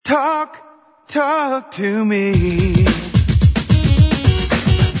Talk to me.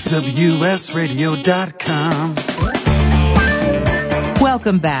 WSRadio.com.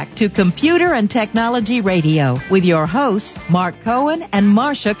 Welcome back to Computer and Technology Radio with your hosts, Mark Cohen and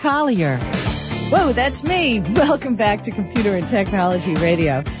Marcia Collier. Whoa, that's me. Welcome back to Computer and Technology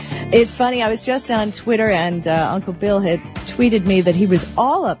Radio. It's funny, I was just on Twitter and Uncle Bill had tweeted me that he was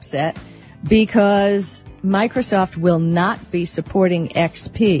all upset because Microsoft will not be supporting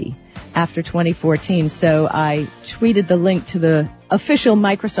XP after 2014. So I tweeted the link to the official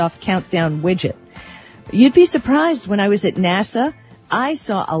Microsoft Countdown widget. You'd be surprised, when I was at NASA, I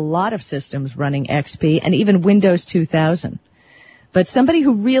saw a lot of systems running XP and even Windows 2000. But somebody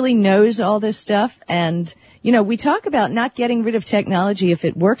who really knows all this stuff, and, you know, we talk about not getting rid of technology if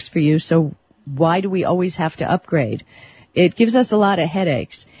it works for you, so why do we always have to upgrade? It gives us a lot of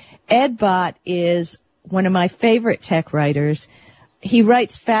headaches. Ed Bott is one of my favorite tech writers. He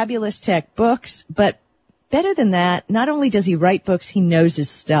writes fabulous tech books, but better than that, not only does he write books, he knows his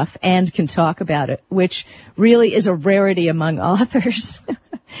stuff and can talk about it, which really is a rarity among authors.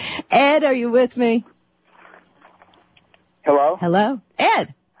 Ed, are you with me? Hello? Hello?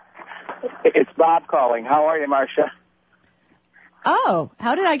 Ed. It's Bob calling. How are you, Marcia? Oh,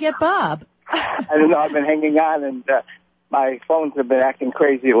 how did I get Bob? I don't know. I've been hanging on, and my phones have been acting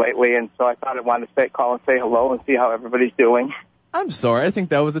crazy lately, and so I thought I wanted to call and say hello and see how everybody's doing. I'm sorry. I think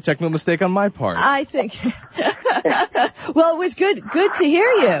that was a technical mistake on my part. I think. Well, it was good to hear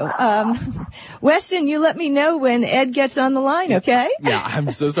you. Weston, you let me know when Ed gets on the line, okay? Yeah,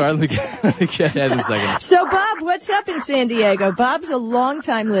 I'm so sorry. Let me get Ed in a second. So, Bob, what's up in San Diego? Bob's a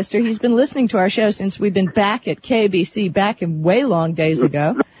long-time listener. He's been listening to our show since we've been back at KBC back in way long days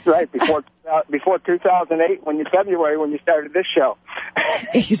ago. Right, before 2008, February, when you started this show.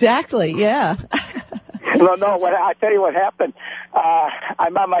 Exactly, yeah. No, I tell you what happened.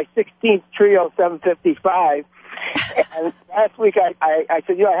 I'm on my 16th Trio 755, and last week I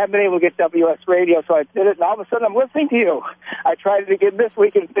said, I haven't been able to get WS Radio, so I did it, and all of a sudden I'm listening to you. I tried it again this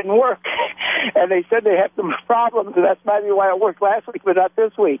week, and it didn't work. And they said they had some problems, and that's maybe why it worked last week, but not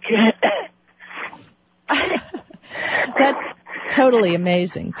this week. That's totally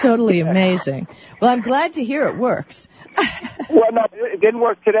amazing. Totally amazing. Well, I'm glad to hear it works. Well, no, it didn't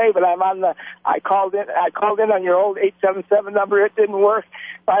work today, but I called in on your old 877 number. It didn't work.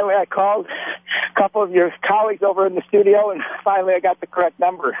 Finally, I called a couple of your colleagues over in the studio, and finally I got the correct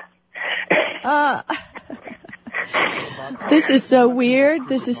number. This is so weird.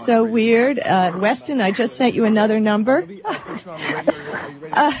 Weston, I just sent you another number.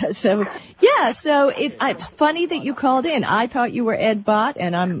 So it's funny that you called in. I thought you were Ed Bott,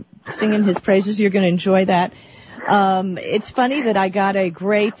 and I'm singing his praises. You're going to enjoy that. It's funny that I got a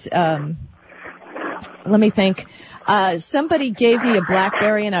great, let me think. Somebody gave me a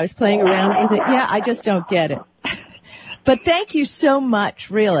BlackBerry and I was playing around with it. Yeah, I just don't get it. But thank you so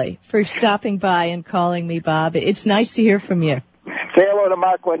much, really, for stopping by and calling me, Bob. It's nice to hear from you. Say hello to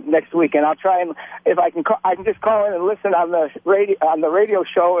Mark next week, and I'll try and if I can just call in and listen on the radio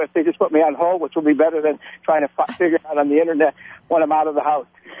show if they just put me on hold, which will be better than trying to figure it out on the internet when I'm out of the house.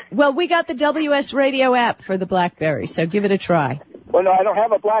 Well, we got the WS Radio app for the BlackBerry, so give it a try. Well, no, I don't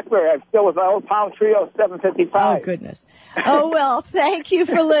have a BlackBerry. I'm still with my old Pound Trio 755. Oh, goodness. Oh, well, thank you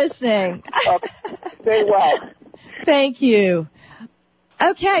for listening. Okay. Stay well. Thank you.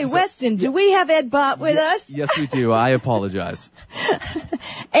 Okay, Weston, do we have Ed Bott with us? Yes, we do. I apologize.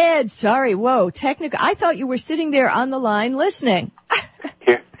 Ed, sorry. Whoa, technical. I thought you were sitting there on the line listening.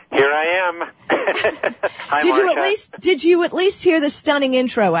 Here I am. Hi, Marcia. Did you at least hear the stunning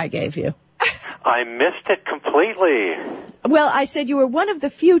intro I gave you? I missed it completely. Well, I said you were one of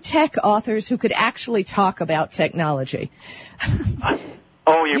the few tech authors who could actually talk about technology.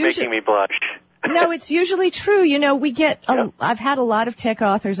 Oh, you're making me blush. No, it's usually true. You know, I've had a lot of tech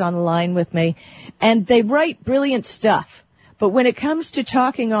authors on the line with me, and they write brilliant stuff. But when it comes to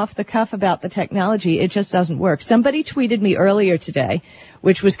talking off the cuff about the technology, it just doesn't work. Somebody tweeted me earlier today,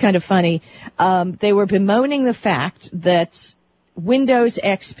 which was kind of funny. They were bemoaning the fact that Windows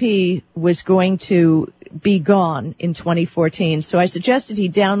XP was going to be gone in 2014. So I suggested he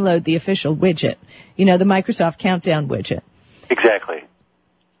download the official widget, the Microsoft Countdown widget. Exactly.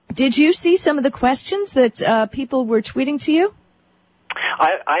 Did you see some of the questions that people were tweeting to you?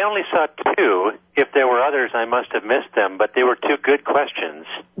 I only saw two. If there were others, I must have missed them, but they were two good questions.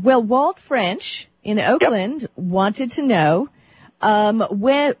 Well, Walt French in Oakland wanted to know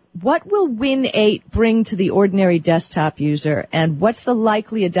what will Win 8 bring to the ordinary desktop user, and what's the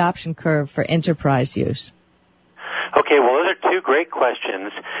likely adoption curve for enterprise use? Okay, well, those are two great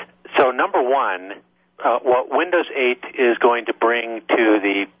questions. So, number one, what Windows 8 is going to bring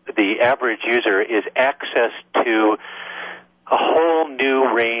to the the average user is access to a whole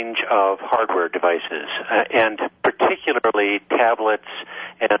new range of hardware devices, and particularly tablets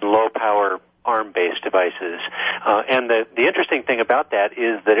and low-power ARM-based devices. And the interesting thing about that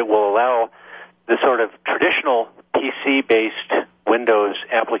is that it will allow the sort of traditional PC-based Windows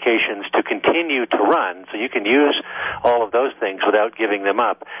applications to continue to run, so you can use all of those things without giving them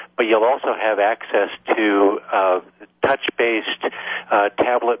up, but you'll also have access to touch-based,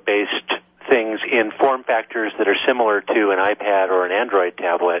 tablet-based things in form factors that are similar to an iPad or an Android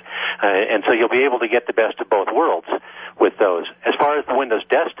tablet, and so you'll be able to get the best of both worlds with those. As far as the Windows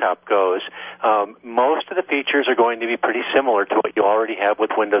desktop goes, most of the features are going to be pretty similar to what you already have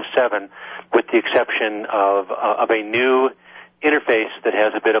with Windows 7, with the exception of a new interface that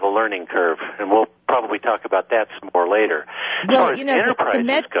has a bit of a learning curve, and we'll probably talk about that some more later. As far as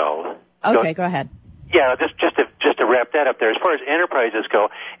enterprises go... Okay, go ahead. Yeah, just to wrap that up there, as far as enterprises go,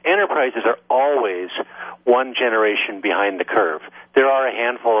 enterprises are always one generation behind the curve. There are a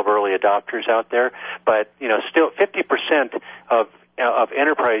handful of early adopters out there, but still 50% of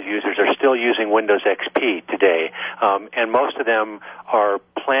enterprise users are still using Windows XP today, and most of them are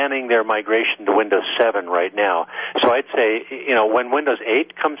planning their migration to Windows 7 right now. So I'd say, when Windows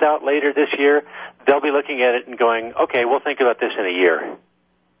 8 comes out later this year, they'll be looking at it and going, okay, we'll think about this in a year.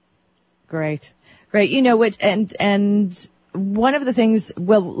 Great. And one of the things,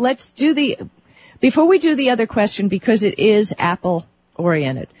 before we do the other question, because it is Apple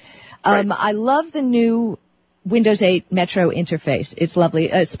oriented, right. I love the new Windows 8 Metro interface. It's lovely,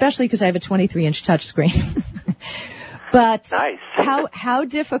 especially because I have a 23-inch touchscreen. But nice. how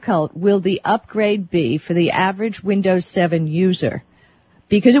difficult will the upgrade be for the average Windows 7 user?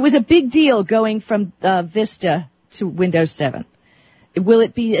 Because it was a big deal going from Vista to Windows 7. Will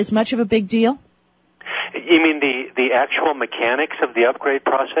it be as much of a big deal? You mean the actual mechanics of the upgrade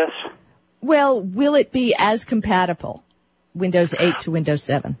process? Well, will it be as compatible, Windows 8 to Windows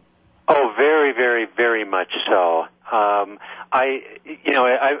 7? Oh, very, very, very much so.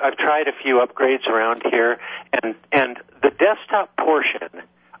 I've tried a few upgrades around here, and the desktop portion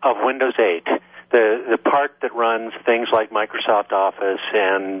of Windows 8, the part that runs things like Microsoft Office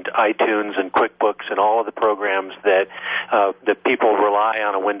and iTunes and QuickBooks and all of the programs that people rely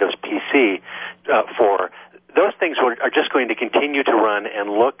on a Windows PC for, those things are just going to continue to run and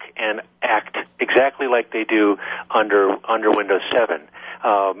look and act exactly like they do under Windows 7.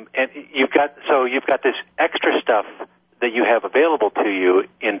 And you've got this extra stuff that you have available to you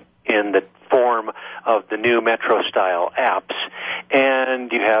in the form of the new Metro style apps,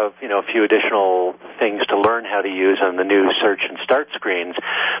 and you have a few additional things to learn how to use on the new search and start screens.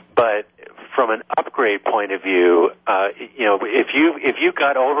 But from an upgrade point of view, if you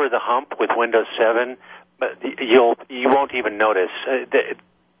got over the hump with Windows 7, you won't even notice.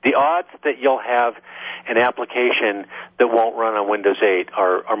 The odds that you'll have an application that won't run on Windows 8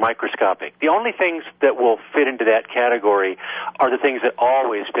 are microscopic. The only things that will fit into that category are the things that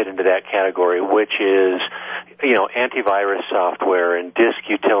always fit into that category, which is, antivirus software and disk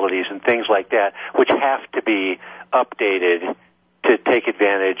utilities and things like that, which have to be updated to take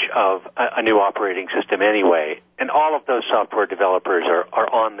advantage of a new operating system anyway. And all of those software developers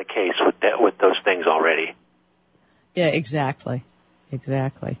are on the case with those things already. Yeah, exactly.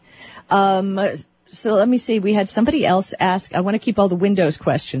 So let me see. We had somebody else ask. I want to keep all the Windows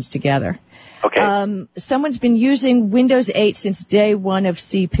questions together. Okay. Someone's been using Windows 8 since day one of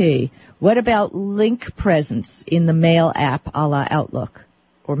CP. What about link presence in the Mail app a la Outlook?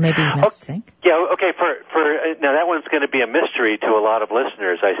 Or maybe not Sync? Yeah, okay. Now that one's going to be a mystery to a lot of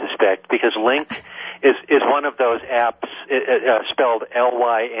listeners, I suspect, because Lync is one of those apps spelled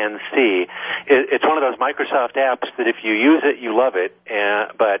LYNC. It's one of those Microsoft apps that if you use it, you love it,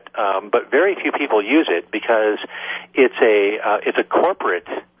 but very few people use it because it's a corporate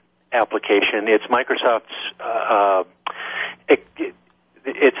application. It's Microsoft's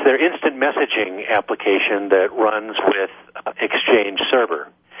it's their instant messaging application that runs with Exchange Server.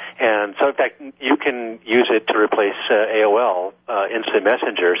 And so, in fact, you can use it to replace AOL Instant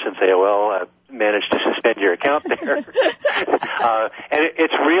Messenger, since AOL managed to suspend your account there. And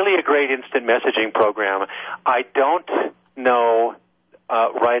it's really a great instant messaging program. I don't know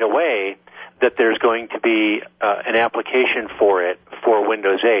right away that there's going to be an application for it for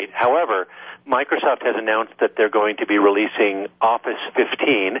Windows 8. However, Microsoft has announced that they're going to be releasing Office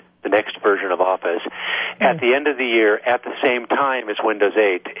 15, the next version of Office, at the end of the year at the same time as Windows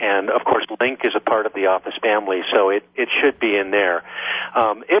 8. And, of course, Lync is a part of the Office family, so it should be in there.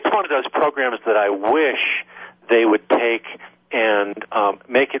 It's one of those programs that I wish they would take and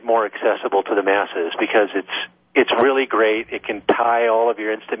make it more accessible to the masses, because It's really great. It can tie all of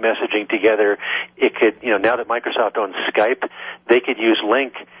your instant messaging together. It could, now that Microsoft owns Skype, they could use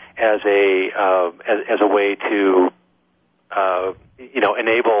Link as a way to,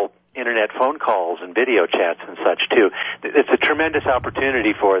 enable internet phone calls and video chats and such too. It's a tremendous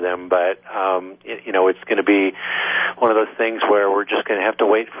opportunity for them, but it's going to be one of those things where we're just going to have to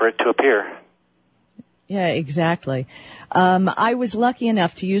wait for it to appear. Yeah, exactly. I was lucky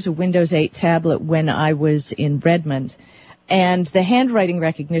enough to use a Windows 8 tablet when I was in Redmond, and the handwriting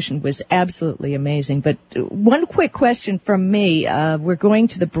recognition was absolutely amazing. But one quick question from me. We're going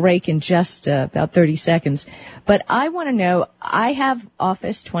to the break in just about 30 seconds. But I want to know, I have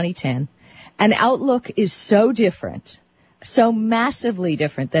Office 2010, and Outlook is so different, so massively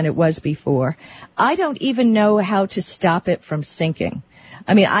different than it was before. I don't even know how to stop it from syncing.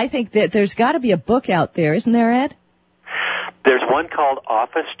 I mean, I think that there's got to be a book out there, isn't there, Ed? There's one called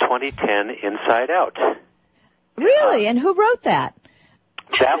Office 2010 Inside Out. Really? And who wrote that?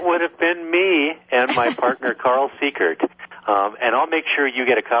 That would have been me and my partner, Carl Siekert. And I'll make sure you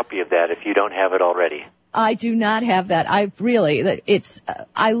get a copy of that if you don't have it already. I do not have that. I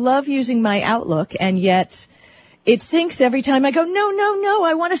love using my Outlook, and yet it syncs every time I go, no,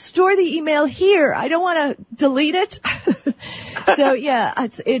 I want to store the email here. I don't want to delete it. So yeah,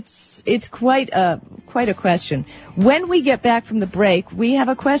 it's quite a question. When we get back from the break, we have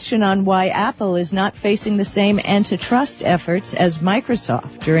a question on why Apple is not facing the same antitrust efforts as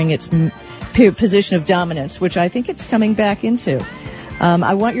Microsoft during its position of dominance, which I think it's coming back into.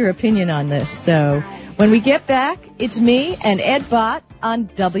 I want your opinion on this. So when we get back, it's me and Ed Bott on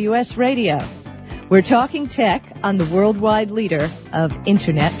WS Radio. We're talking tech on the worldwide leader of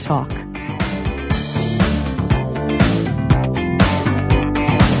Internet talk.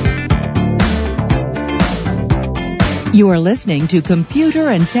 You are listening to Computer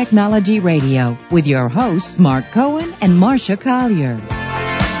and Technology Radio with your hosts Mark Cohen and Marcia Collier.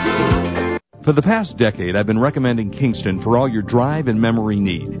 For the past decade, I've been recommending Kingston for all your drive and memory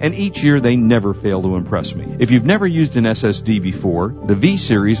need, and each year they never fail to impress me. If you've never used an SSD before, the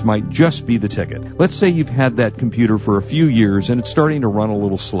V-Series might just be the ticket. Let's say you've had that computer for a few years and it's starting to run a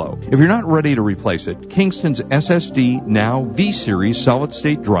little slow. If you're not ready to replace it, Kingston's SSD Now V-Series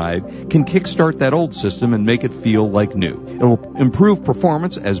solid-state drive can kickstart that old system and make it feel like new. It'll improve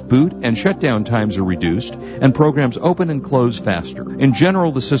performance as boot and shutdown times are reduced, and programs open and close faster. In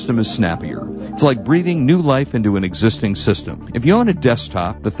general, the system is snappier. It's like breathing new life into an existing system. If you own a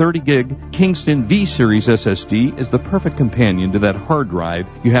desktop, the 30-gig Kingston V-Series SSD is the perfect companion to that hard drive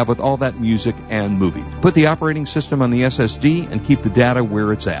you have with all that music and movies. Put the operating system on the SSD and keep the data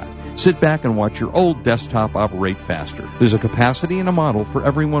where it's at. Sit back and watch your old desktop operate faster. There's a capacity and a model for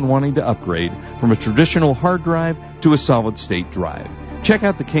everyone wanting to upgrade from a traditional hard drive to a solid-state drive. Check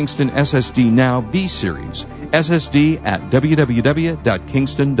out the Kingston SSD Now V-Series. SSD at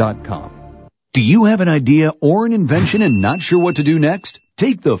www.kingston.com. Do you have an idea or an invention and not sure what to do next?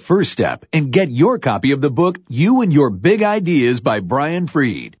 Take the first step and get your copy of the book, You and Your Big Ideas by Brian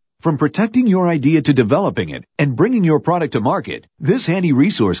Freed. From protecting your idea to developing it and bringing your product to market, this handy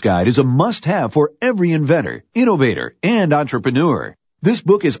resource guide is a must-have for every inventor, innovator, and entrepreneur. This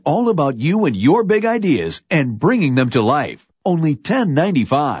book is all about you and your big ideas and bringing them to life. Only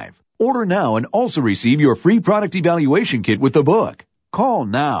 $10.95. Order now and also receive your free product evaluation kit with the book. Call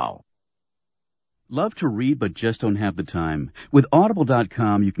now. Love to read but just don't have the time? With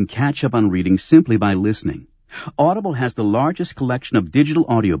Audible.com, you can catch up on reading simply by listening. Audible has the largest collection of digital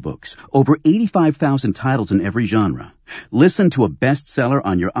audiobooks, over 85,000 titles in every genre. Listen to a bestseller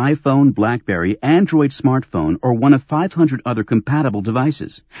on your iPhone, BlackBerry, Android smartphone, or one of 500 other compatible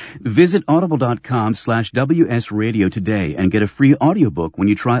devices. Visit audible.com/WS Radio today and get a free audiobook when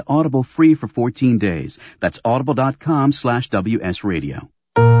you try Audible free for 14 days. That's audible.com/WS Radio.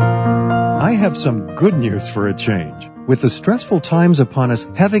 I have some good news for a change. With the stressful times upon us,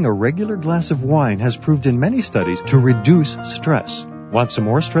 having a regular glass of wine has proved in many studies to reduce stress. Want some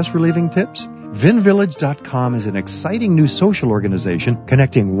more stress-relieving tips? VinVillage.com is an exciting new social organization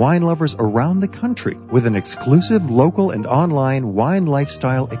connecting wine lovers around the country with an exclusive local and online wine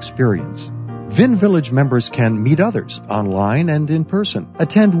lifestyle experience. Vin Village members can meet others online and in person,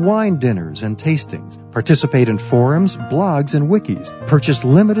 attend wine dinners and tastings, participate in forums, blogs, and wikis, purchase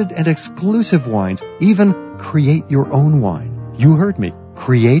limited and exclusive wines, even create your own wine. You heard me.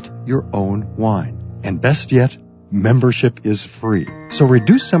 Create your own wine. And best yet, membership is free. So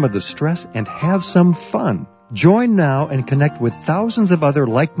reduce some of the stress and have some fun. Join now and connect with thousands of other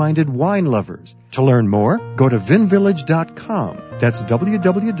like-minded wine lovers. To learn more, go to vinvillage.com. That's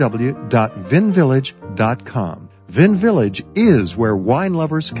www.vinvillage.com. Vin Village is where wine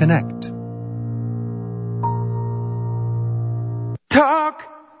lovers connect.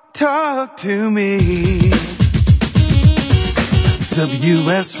 Talk to me.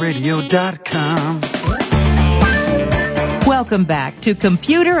 WSRadio.com. Welcome back to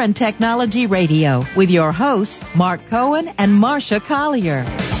Computer and Technology Radio with your hosts, Mark Cohen and Marcia Collier.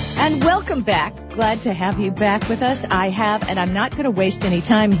 And welcome back. Glad to have you back with us. And I'm not going to waste any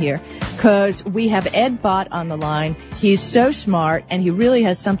time here because we have Ed Bott on the line. He's so smart and he really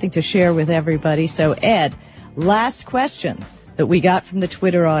has something to share with everybody. So Ed, last question that we got from the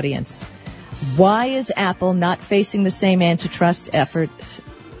Twitter audience. Why is Apple not facing the same antitrust efforts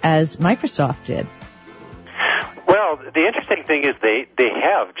as Microsoft did? Well, the interesting thing is they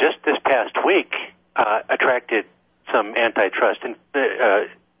have, just this past week, attracted some antitrust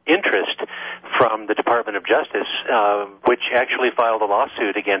interest from the Department of Justice, which actually filed a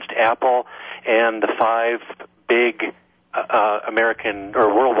lawsuit against Apple and the 5 big American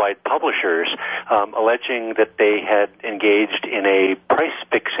or worldwide publishers, alleging that they had engaged in a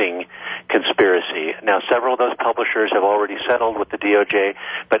price-fixing conspiracy. Now, several of those publishers have already settled with the DOJ,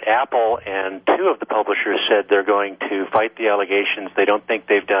 but Apple and 2 of the publishers said they're going to fight the allegations. They don't think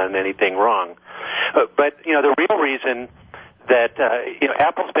they've done anything wrong. But the real reason that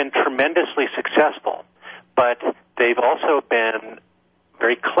Apple's been tremendously successful, but they've also been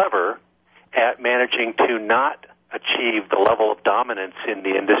very clever at managing to not achieve the level of dominance in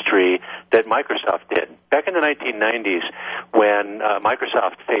the industry that Microsoft did. Back in the 1990s, when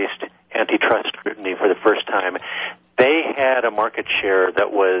Microsoft faced antitrust scrutiny for the first time, they had a market share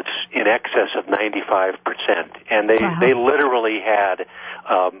that was in excess of 95%, and they literally had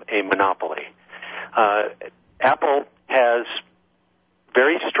a monopoly. Apple has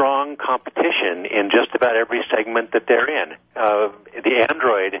very strong competition in just about every segment that they're in. The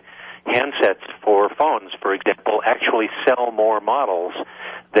Android handsets for phones, for example, actually sell more models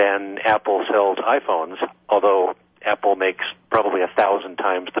than Apple sells iPhones, although Apple makes probably 1,000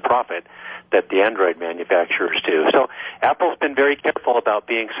 times the profit that the Android manufacturers do. So Apple's been very careful about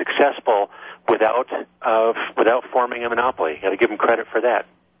being successful without forming a monopoly. Got to give them credit for that.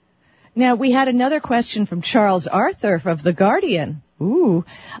 Now, we had another question from Charles Arthur of The Guardian.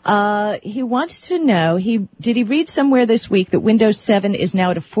 He wants to know, did he read somewhere this week that Windows 7 is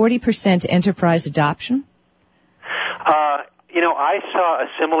now at a 40% enterprise adoption? I saw a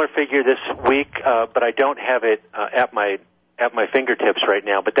similar figure this week, but I don't have it at my fingertips right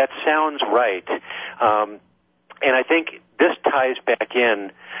now. But that sounds right, and I think this ties back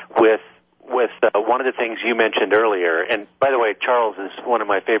in with one of the things you mentioned earlier. And by the way, Charles is one of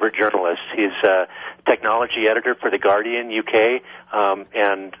my favorite journalists. He's a technology editor for The Guardian UK,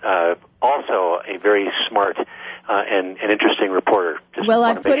 and also a very smart and interesting reporter.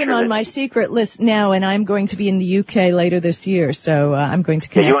 I've put him on my secret list now, and I'm going to be in the UK later this year, so I'm going to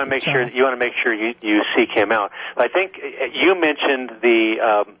connect. You want to make sure you seek him out. I think you mentioned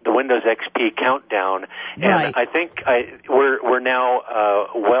the Windows XP countdown, and right. I think we're now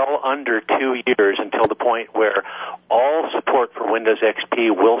well under 2 years until the point where all support for Windows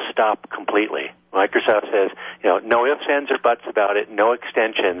XP will stop completely. Microsoft says, no ifs, ands, or buts about it, no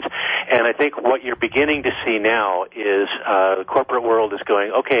extensions. And I think what you're beginning to see now is the corporate world is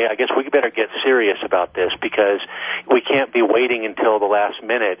going, okay, I guess we better get serious about this because we can't be waiting until the last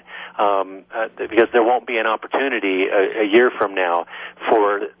minute because there won't be an opportunity a year from now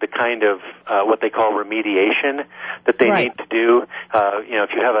for the kind of what they call remediation that they need to do.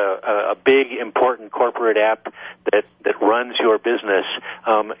 If you have a big, important corporate app that runs your business,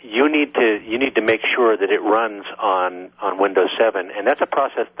 you need to make sure that it runs on Windows 7, and that's a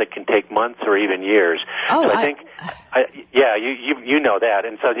process that can take months or even years. Oh, so I think, you know that,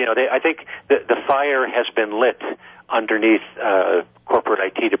 and so I think the fire has been lit underneath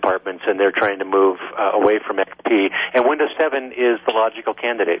corporate IT departments, and they're trying to move away from XP, and Windows 7 is the logical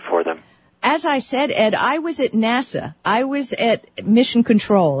candidate for them. As I said, Ed, I was at NASA. I was at Mission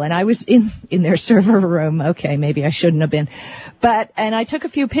Control, and I was in their server room. Okay, maybe I shouldn't have been. And I took a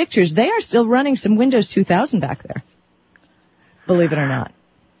few pictures. They are still running some Windows 2000 back there, believe it or not.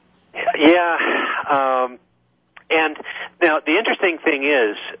 Yeah. And now the interesting thing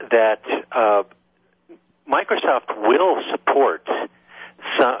is that Microsoft will support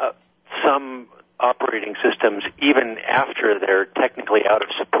some operating systems even after they're technically out of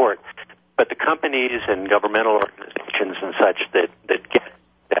support. But the companies and governmental organizations and such that get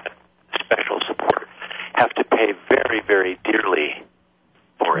that special support have to pay very, very dearly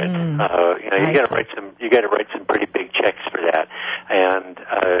for it. You got to write some pretty big checks for that, and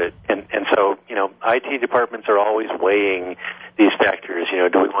so IT departments are always weighing these factors.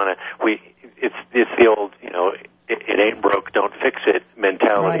 Do we want to? It's the old it ain't broke, don't fix it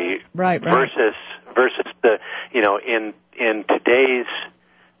mentality. Right. Versus the in today's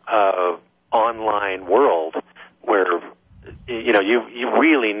online world where you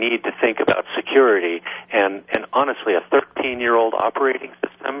really need to think about security, and honestly, a 13-year-old operating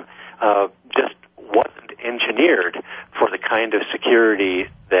system just wasn't engineered for the kind of security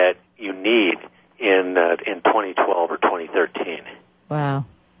that you need in 2012 or 2013. Wow.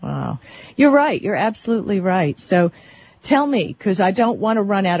 You're right. You're absolutely right. So tell me, because I don't want to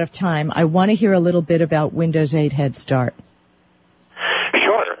run out of time, I want to hear a little bit about Windows 8 Head Start.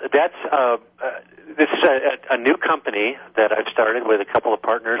 Sure. This is a new company that I've started with a couple of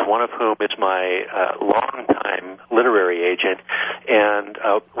partners, one of whom is my longtime literary agent. And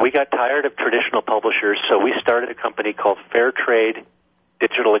we got tired of traditional publishers, so we started a company called Fairtrade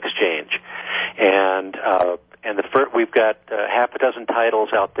Digital Exchange. And we've got half a dozen titles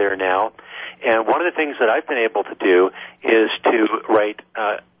out there now. And one of the things that I've been able to do is to write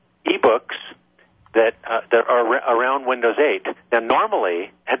ebooks that are around Windows 8. Now,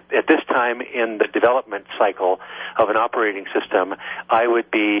 normally, at this time in the development cycle of an operating system, I would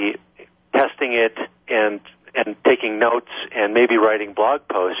be testing it and taking notes and maybe writing blog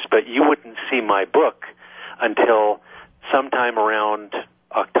posts, but you wouldn't see my book until sometime around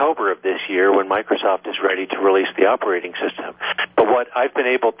October of this year when Microsoft is ready to release the operating system. But what I've been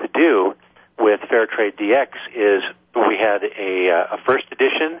able to do with Fairtrade DX is we had a first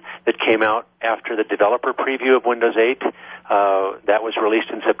edition that came out after the developer preview of Windows 8. That was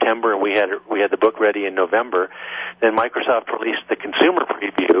released in September, and we had the book ready in November. Then Microsoft released the consumer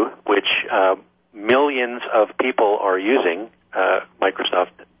preview, which millions of people are using.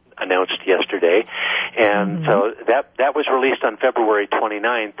 Microsoft announced yesterday, and so that was released on February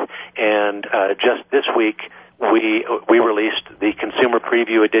 29th, and just this week we released the consumer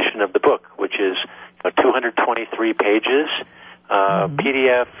preview edition of the book, which is 223 pages,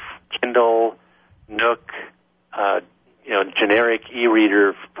 PDF, Kindle, Nook, generic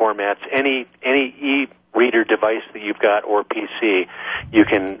e-reader formats, any e-reader device that you've got or PC, you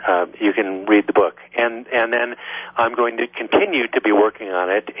can read the book. And then I'm going to continue to be working on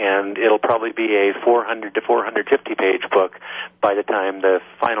it, and it'll probably be a 400 to 450 page book by the time the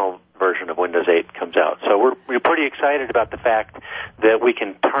final version of Windows 8 comes out. So we're pretty excited about the fact that we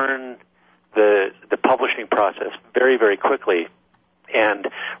can turn the publishing process very, very quickly and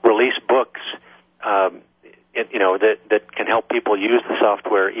release books that can help people use the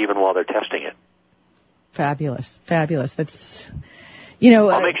software even while they're testing it. Fabulous. That's,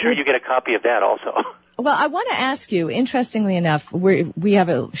 I'll make sure you get a copy of that also. Well, I want to ask you, interestingly enough, we have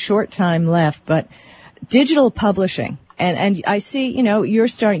a short time left, but digital publishing, and I see,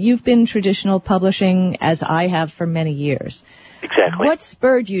 you've been traditional publishing as I have for many years. Exactly. What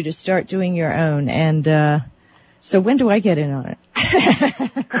spurred you to start doing your own? And so when do I get in on it?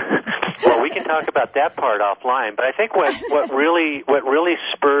 Well, we can talk about that part offline, but I think what really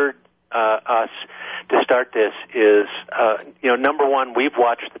spurred us to start this is, number one, we've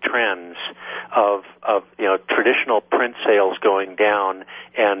watched the trends of traditional print sales going down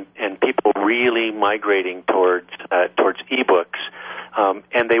and people really migrating towards ebooks,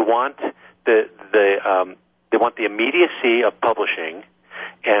 and they want the immediacy of publishing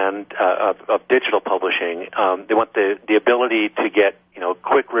and of digital publishing. They want the ability to get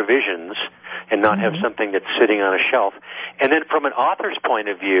quick revisions and not have something that's sitting on a shelf. And then from an author's point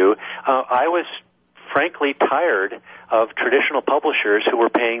of view, I was frankly tired of traditional publishers who were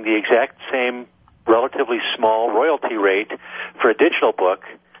paying the exact same relatively small royalty rate for a digital book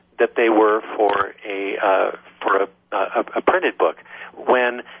that they were for a printed book.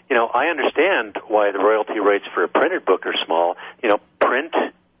 When I understand why the royalty rates for a printed book are small. Print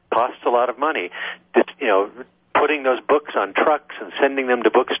costs a lot of money. Putting those books on trucks and sending them to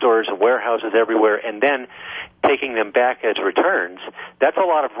bookstores and warehouses everywhere, and then taking them back as returns, that's a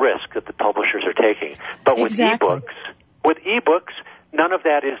lot of risk that the publishers are taking. But with ebooks, none of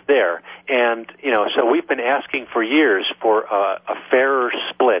that is there. And, so we've been asking for years for a fairer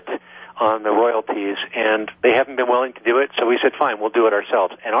split on the royalties, and they haven't been willing to do it, so we said, fine, we'll do it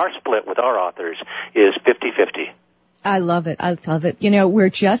ourselves. And our split with our authors is 50-50. I love it. We're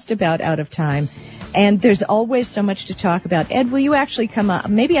just about out of time, and there's always so much to talk about. Ed, will you actually come up?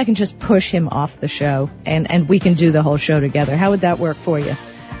 Maybe I can just push him off the show, and we can do the whole show together. How would that work for you?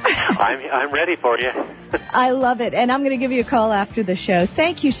 I'm ready for you. I love it, and I'm going to give you a call after the show.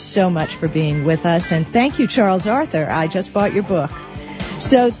 Thank you so much for being with us, and thank you, Charles Arthur. I just bought your book.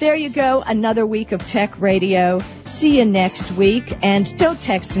 So there you go, another week of Tech Radio. See you next week. And don't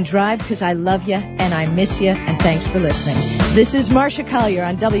text and drive because I love you and I miss you. And thanks for listening. This is Marcia Collier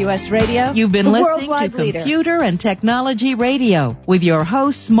on WS Radio. You've been the listening to worldwide leader. Computer and Technology Radio with your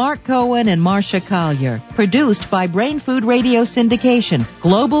hosts Mark Cohen and Marcia Collier. Produced by Brain Food Radio Syndication.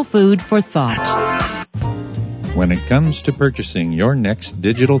 Global food for thought. When it comes to purchasing your next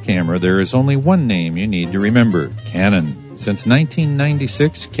digital camera, there is only one name you need to remember: Canon. Since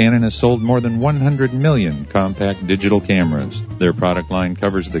 1996, Canon has sold more than 100 million compact digital cameras. Their product line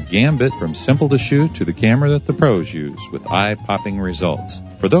covers the gambit from simple to shoot to the camera that the pros use, with eye-popping results.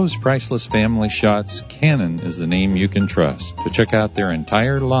 For those priceless family shots, Canon is the name you can trust. To check out their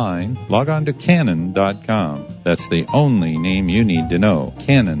entire line, log on to Canon.com. That's the only name you need to know,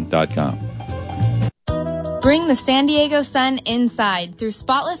 Canon.com. Bring the San Diego sun inside through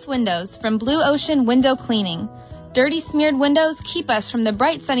spotless windows from Blue Ocean Window Cleaning. Dirty, smeared windows keep us from the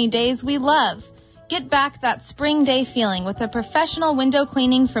bright, sunny days we love. Get back that spring day feeling with a professional window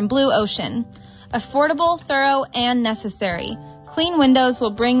cleaning from Blue Ocean. Affordable, thorough, and necessary. Clean windows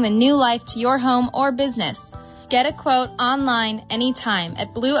will bring the new life to your home or business. Get a quote online anytime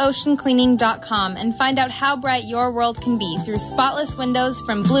at BlueOceanCleaning.com and find out how bright your world can be through spotless windows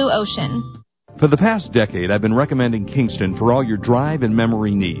from Blue Ocean. For the past decade, I've been recommending Kingston for all your drive and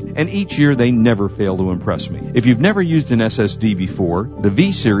memory need, and each year they never fail to impress me. If you've never used an SSD before, the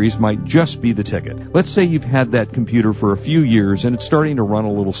V-Series might just be the ticket. Let's say you've had that computer for a few years and it's starting to run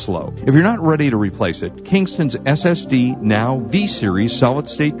a little slow. If you're not ready to replace it, Kingston's SSD Now V-Series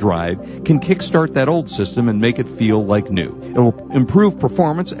solid-state drive can kickstart that old system and make it feel like new. It'll improve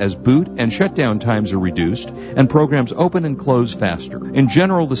performance as boot and shutdown times are reduced, and programs open and close faster. In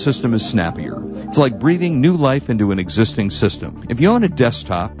general, the system is snappier. It's like breathing new life into an existing system. If you own a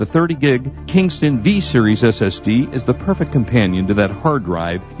desktop, the 30-gig Kingston V-Series SSD is the perfect companion to that hard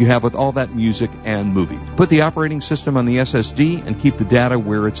drive you have with all that music and movies. Put the operating system on the SSD and keep the data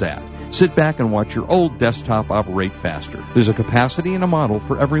where it's at. Sit back and watch your old desktop operate faster. There's a capacity and a model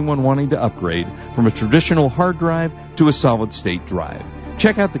for everyone wanting to upgrade from a traditional hard drive to a solid-state drive.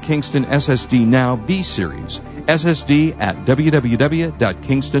 Check out the Kingston SSD Now V-Series. SSD at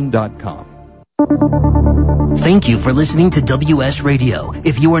www.kingston.com. Thank you for listening to WS Radio.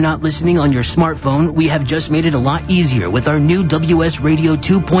 If you are not listening on your smartphone, we have just made it a lot easier with our new WS Radio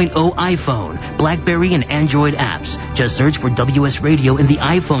 2.0 iPhone, BlackBerry, and Android apps. Just search for WS Radio in the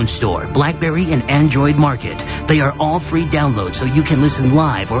iPhone store, BlackBerry, and Android market. They are all free downloads so you can listen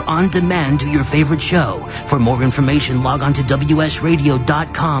live or on demand to your favorite show. For more information, log on to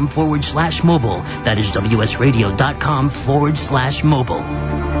WSRadio.com/mobile. That is WSRadio.com/mobile.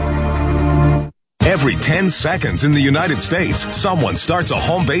 Every 10 seconds in the United States, someone starts a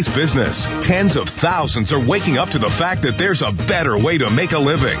home-based business. Tens of thousands are waking up to the fact that there's a better way to make a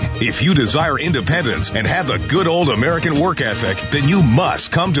living. If you desire independence and have the good old American work ethic, then you must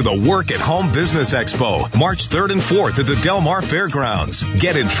come to the Work at Home Business Expo, March 3rd and 4th at the Del Mar Fairgrounds.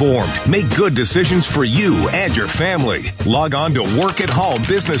 Get informed. Make good decisions for you and your family. Log on to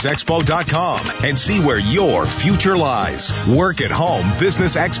workathomebussinessexpo.com and see where your future lies.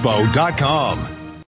 Workathomebussinessexpo.com.